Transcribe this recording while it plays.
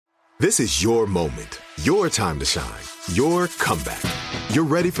This is your moment, your time to shine, your comeback. You're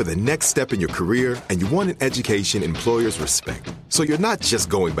ready for the next step in your career, and you want an education employers respect. So you're not just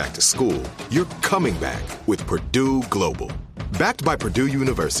going back to school, you're coming back with Purdue Global. Backed by Purdue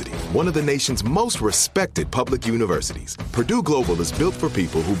University, one of the nation's most respected public universities, Purdue Global is built for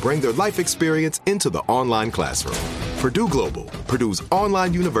people who bring their life experience into the online classroom. Purdue Global, Purdue's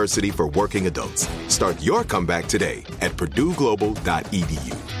online university for working adults. Start your comeback today at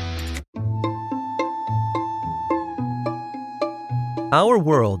purdueglobal.edu. Our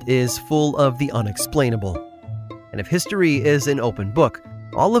world is full of the unexplainable. And if history is an open book,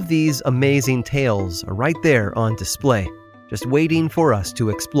 all of these amazing tales are right there on display, just waiting for us to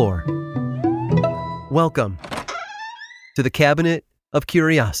explore. Welcome to the Cabinet of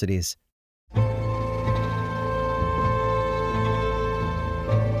Curiosities.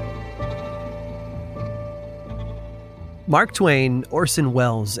 Mark Twain, Orson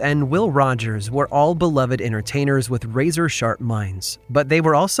Welles, and Will Rogers were all beloved entertainers with razor-sharp minds, but they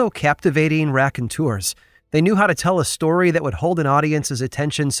were also captivating raconteurs. They knew how to tell a story that would hold an audience's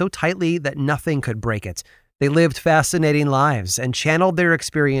attention so tightly that nothing could break it. They lived fascinating lives and channeled their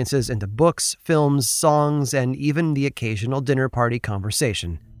experiences into books, films, songs, and even the occasional dinner party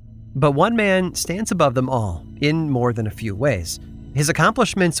conversation. But one man stands above them all, in more than a few ways. His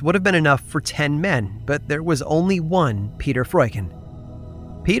accomplishments would have been enough for 10 men, but there was only one Peter Freuchen.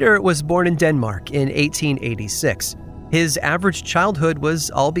 Peter was born in Denmark in 1886. His average childhood was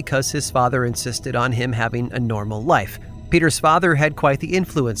all because his father insisted on him having a normal life. Peter's father had quite the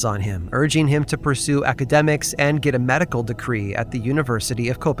influence on him, urging him to pursue academics and get a medical degree at the University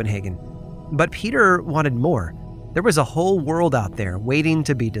of Copenhagen. But Peter wanted more. There was a whole world out there waiting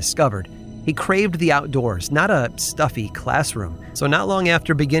to be discovered. He craved the outdoors, not a stuffy classroom. So not long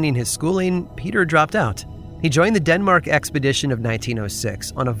after beginning his schooling, Peter dropped out. He joined the Denmark expedition of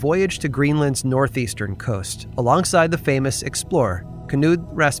 1906 on a voyage to Greenland's northeastern coast, alongside the famous explorer, Knud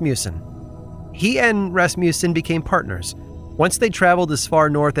Rasmussen. He and Rasmussen became partners. Once they traveled as far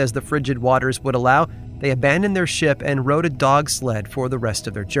north as the frigid waters would allow, they abandoned their ship and rode a dog sled for the rest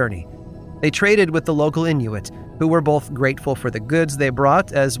of their journey. They traded with the local Inuit, who were both grateful for the goods they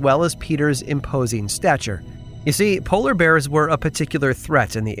brought as well as Peter's imposing stature. You see, polar bears were a particular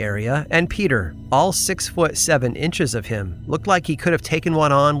threat in the area, and Peter, all 6'7" of him, looked like he could have taken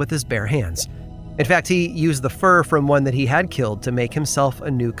one on with his bare hands. In fact, he used the fur from one that he had killed to make himself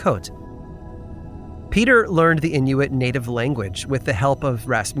a new coat. Peter learned the Inuit native language with the help of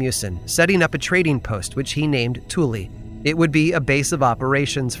Rasmussen, setting up a trading post which he named Thule. It would be a base of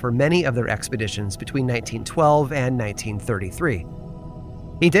operations for many of their expeditions between 1912 and 1933.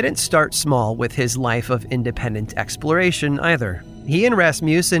 He didn't start small with his life of independent exploration either. He and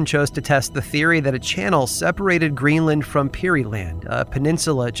Rasmussen chose to test the theory that a channel separated Greenland from Peary Land, a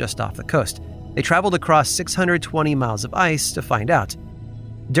peninsula just off the coast. They traveled across 620 miles of ice to find out.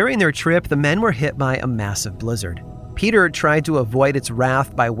 During their trip, the men were hit by a massive blizzard. Peter tried to avoid its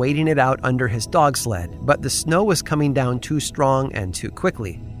wrath by waiting it out under his dog sled, but the snow was coming down too strong and too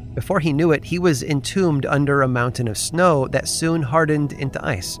quickly. Before he knew it, he was entombed under a mountain of snow that soon hardened into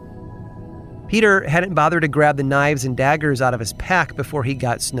ice. Peter hadn't bothered to grab the knives and daggers out of his pack before he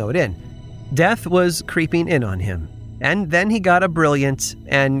got snowed in. Death was creeping in on him, and then he got a brilliant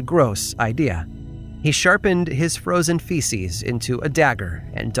and gross idea. He sharpened his frozen feces into a dagger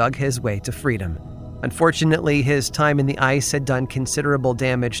and dug his way to freedom. Unfortunately, his time in the ice had done considerable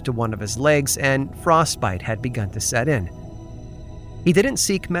damage to one of his legs, and frostbite had begun to set in. He didn't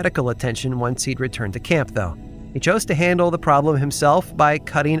seek medical attention once he'd returned to camp, though. He chose to handle the problem himself by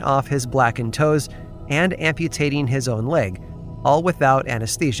cutting off his blackened toes and amputating his own leg, all without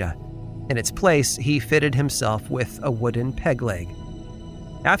anesthesia. In its place, he fitted himself with a wooden peg leg.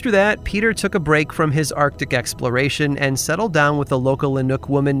 After that, Peter took a break from his Arctic exploration and settled down with a local Inuk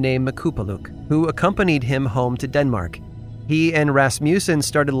woman named Makupaluk, who accompanied him home to Denmark. He and Rasmussen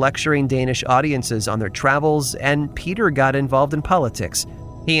started lecturing Danish audiences on their travels, and Peter got involved in politics.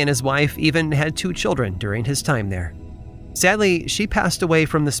 He and his wife even had 2 children during his time there. Sadly, she passed away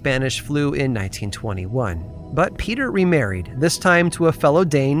from the Spanish flu in 1921, but Peter remarried, this time to a fellow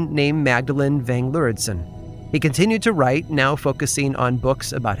Dane named Magdalene Vang Lauridsen. He continued to write, now focusing on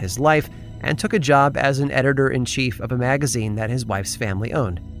books about his life, and took a job as an editor-in-chief of a magazine that his wife's family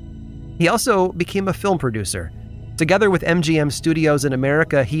owned. He also became a film producer. Together with MGM Studios in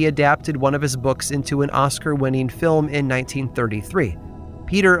America, he adapted one of his books into an Oscar-winning film in 1933.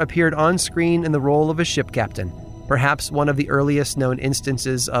 Peter appeared on screen in the role of a ship captain, perhaps one of the earliest known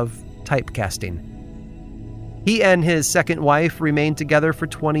instances of typecasting. He and his second wife remained together for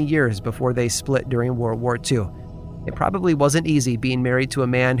 20 years before they split during World War II. It probably wasn't easy being married to a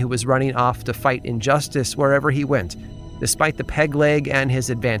man who was running off to fight injustice wherever he went. Despite the peg leg and his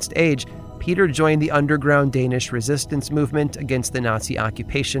advanced age, Peter joined the underground Danish resistance movement against the Nazi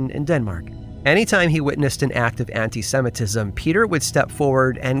occupation in Denmark. Anytime he witnessed an act of anti-Semitism, Peter would step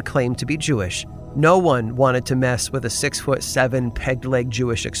forward and claim to be Jewish. No one wanted to mess with a 6'7" peg-leg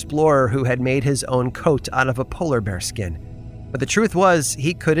Jewish explorer who had made his own coat out of a polar bear skin. But the truth was,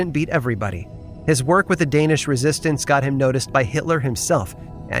 he couldn't beat everybody. His work with the Danish resistance got him noticed by Hitler himself,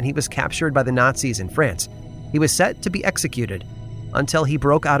 and he was captured by the Nazis in France. He was set to be executed until he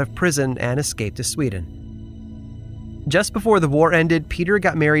broke out of prison and escaped to Sweden. Just before the war ended, Peter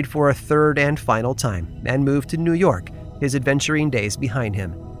got married for a third and final time and moved to New York, his adventuring days behind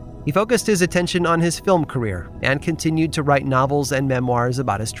him. He focused his attention on his film career and continued to write novels and memoirs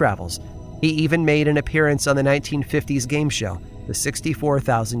about his travels. He even made an appearance on the 1950s game show, The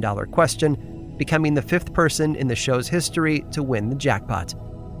 $64,000 Question, becoming the fifth person in the show's history to win the jackpot.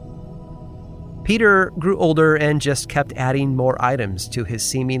 Peter grew older and just kept adding more items to his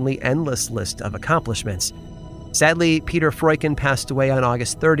seemingly endless list of accomplishments. Sadly, Peter Freuchen passed away on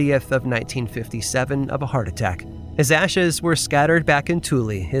August 30th of 1957 of a heart attack. His ashes were scattered back in Thule,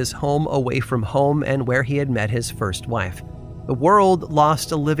 his home away from home and where he had met his first wife. The world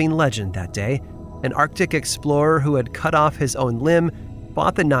lost a living legend that day, an Arctic explorer who had cut off his own limb,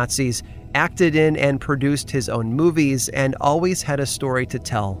 fought the Nazis, acted in and produced his own movies, and always had a story to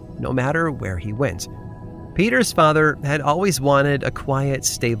tell, no matter where he went. Peter's father had always wanted a quiet,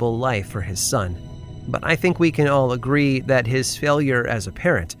 stable life for his son, but I think we can all agree that his failure as a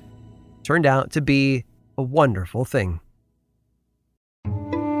parent turned out to be a wonderful thing.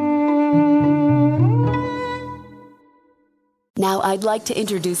 Now I'd like to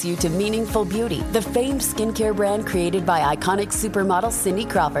introduce you to Meaningful Beauty, the famed skincare brand created by iconic supermodel Cindy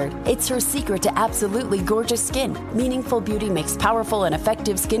Crawford. It's her secret to absolutely gorgeous skin. Meaningful Beauty makes powerful and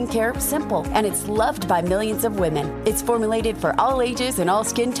effective skincare simple, and it's loved by millions of women. It's formulated for all ages and all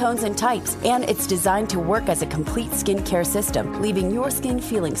skin tones and types, and it's designed to work as a complete skincare system, leaving your skin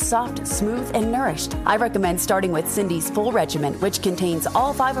feeling soft, smooth, and nourished. I recommend starting with Cindy's full regimen, which contains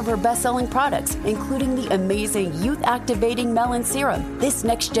all 5 of her best-selling products, including the amazing youth-activating Melon Serum. This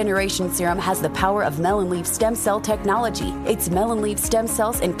next-generation serum has the power of melon leaf stem cell technology. It's melon leaf stem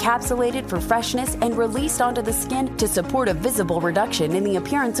cells encapsulated for freshness and released onto the skin to support a visible reduction in the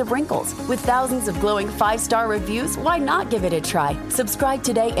appearance of wrinkles. With thousands of glowing 5-star reviews, why not give it a try? Subscribe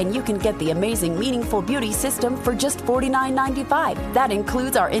today and you can get the amazing Meaningful Beauty system for just $49.95. That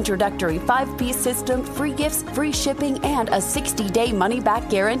includes our introductory 5-piece system, free gifts, free shipping, and a 60-day money-back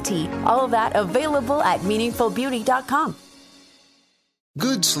guarantee. All of that available at meaningfulbeauty.com.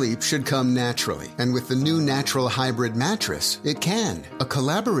 Good sleep should come naturally, and with the new Natural Hybrid mattress, it can. A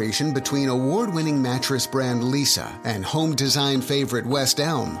collaboration between award-winning mattress brand Leesa and home design favorite West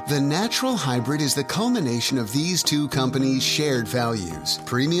Elm, the Natural Hybrid is the culmination of these two companies' shared values: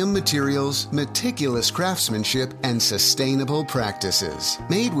 premium materials, meticulous craftsmanship, and sustainable practices.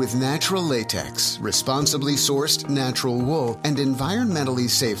 Made with natural latex, responsibly sourced natural wool, and environmentally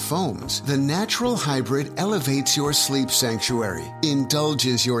safe foams, the Natural Hybrid elevates your sleep sanctuary, indulges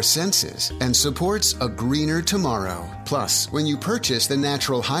your senses, and supports a greener tomorrow. Plus, when you purchase the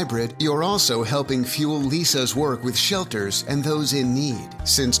Natural Hybrid, you're also helping fuel Leesa's work with shelters and those in need.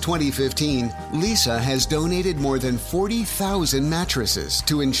 Since 2015, Leesa has donated more than 40,000 mattresses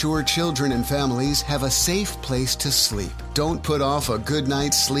to ensure children and families have a safe place to sleep. Don't put off a good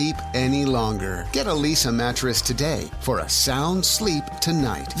night's sleep any longer. Get a Leesa mattress today for a sound sleep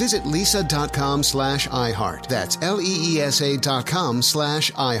tonight. Visit leesa.com/iHeart. That's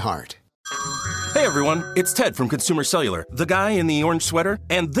LEESA.com/iHeart. Hey everyone, it's Ted from Consumer Cellular, the guy in the orange sweater,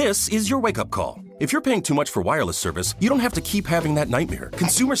 and this is your wake-up call. If you're paying too much for wireless service, you don't have to keep having that nightmare.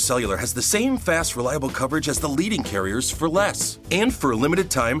 Consumer Cellular has the same fast, reliable coverage as the leading carriers for less. And for a limited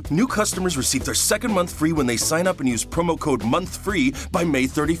time, new customers receive their second month free when they sign up and use promo code MONTHFREE by May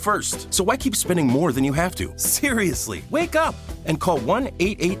 31st. So why keep spending more than you have to? Seriously, wake up and call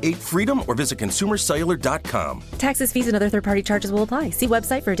 1-888-FREEDOM or visit consumercellular.com. Taxes, fees, and other third-party charges will apply. See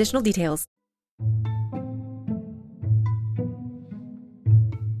website for additional details.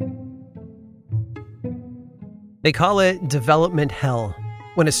 They call it development hell.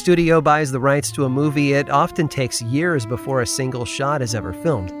 When a studio buys the rights to a movie, it often takes years before a single shot is ever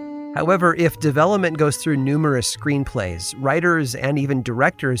filmed. However, if development goes through numerous screenplays, writers, and even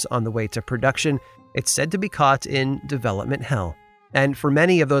directors on the way to production, it's said to be caught in development hell. And for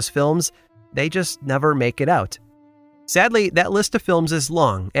many of those films, they just never make it out. Sadly, that list of films is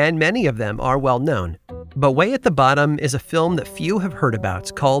long, and many of them are well known. But way at the bottom is a film that few have heard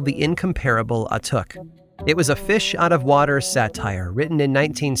about called The Incomparable Atuk. It was a fish-out-of-water satire written in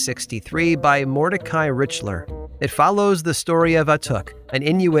 1963 by Mordecai Richler. It follows the story of Atuk, an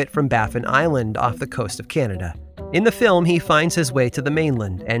Inuit from Baffin Island off the coast of Canada. In the film, he finds his way to the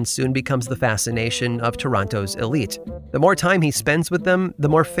mainland and soon becomes the fascination of Toronto's elite. The more time he spends with them, the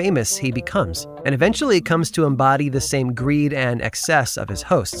more famous he becomes, and eventually comes to embody the same greed and excess of his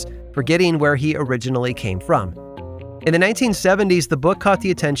hosts, forgetting where he originally came from. In the 1970s, the book caught the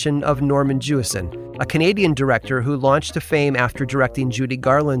attention of Norman Jewison, a Canadian director who launched to fame after directing Judy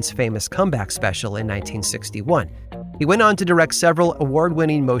Garland's famous comeback special in 1961. He went on to direct several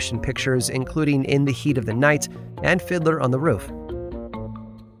award-winning motion pictures, including In the Heat of the Night and Fiddler on the Roof.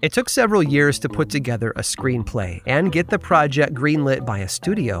 It took several years to put together a screenplay and get the project greenlit by a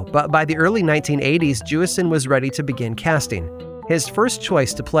studio, but by the early 1980s, Jewison was ready to begin casting. His first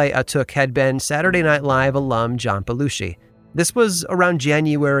choice to play Atuk had been Saturday Night Live alum John Belushi. This was around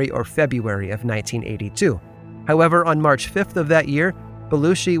January or February of 1982. However, on March 5th of that year,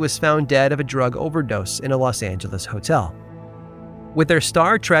 Belushi was found dead of a drug overdose in a Los Angeles hotel. With their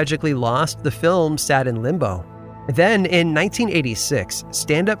star tragically lost, the film sat in limbo. Then, in 1986,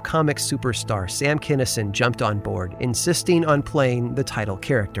 stand-up comic superstar Sam Kinison jumped on board, insisting on playing the title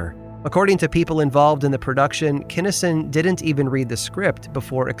character. According to people involved in the production, Kinison didn't even read the script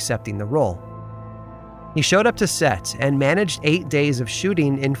before accepting the role. He showed up to set and managed 8 days of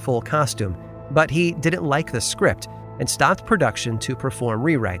shooting in full costume, but he didn't like the script and stopped production to perform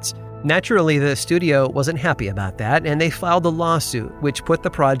rewrites. Naturally, the studio wasn't happy about that, and they filed a lawsuit, which put the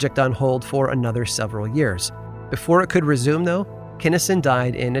project on hold for another several years. Before it could resume, though, Kinison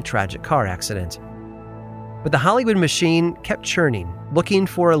died in a tragic car accident. But the Hollywood machine kept churning, looking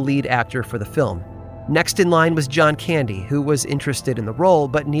for a lead actor for the film. Next in line was John Candy, who was interested in the role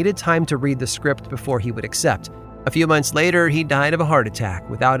but needed time to read the script before he would accept. A few months later, he died of a heart attack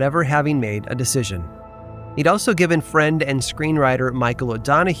without ever having made a decision. He'd also given friend and screenwriter Michael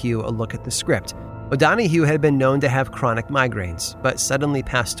O'Donoghue a look at the script. O'Donoghue had been known to have chronic migraines, but suddenly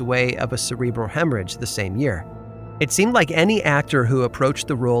passed away of a cerebral hemorrhage the same year. It seemed like any actor who approached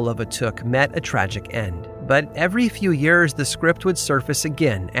the role of Atuk met a tragic end, but every few years the script would surface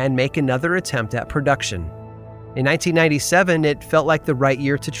again and make another attempt at production. In 1997, it felt like the right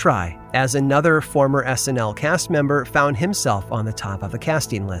year to try, as another former SNL cast member found himself on the top of the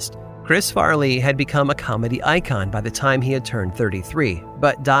casting list. Chris Farley had become a comedy icon by the time he had turned 33,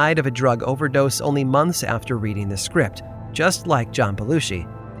 but died of a drug overdose only months after reading the script, just like John Belushi.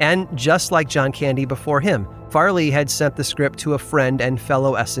 And just like John Candy before him, Farley had sent the script to a friend and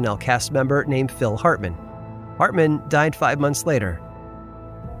fellow SNL cast member named Phil Hartman. Hartman died 5 months later.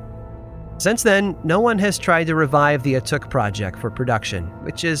 Since then, no one has tried to revive the Atuk project for production,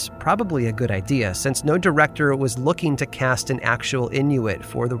 which is probably a good idea since no director was looking to cast an actual Inuit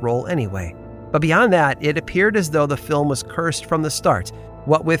for the role anyway. But beyond that, it appeared as though the film was cursed from the start,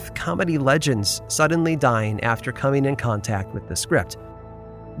 what with comedy legends suddenly dying after coming in contact with the script.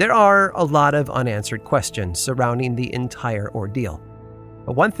 There are a lot of unanswered questions surrounding the entire ordeal.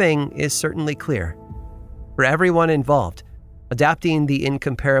 But one thing is certainly clear. For everyone involved, adapting the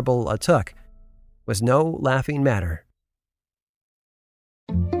incomparable Atuk was no laughing matter.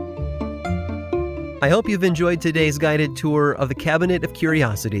 I hope you've enjoyed today's guided tour of the Cabinet of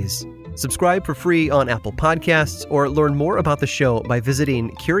Curiosities. Subscribe for free on Apple Podcasts or learn more about the show by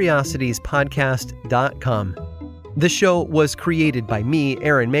visiting curiositiespodcast.com. This show was created by me,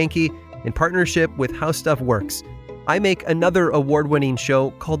 Aaron Mahnke, in partnership with How Stuff Works. I make another award-winning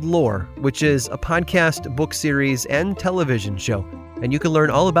show called Lore, which is a podcast, book series, and television show, and you can learn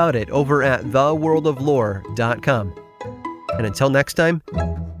all about it over at theworldoflore.com. And until next time,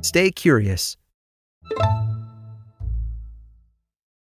 stay curious.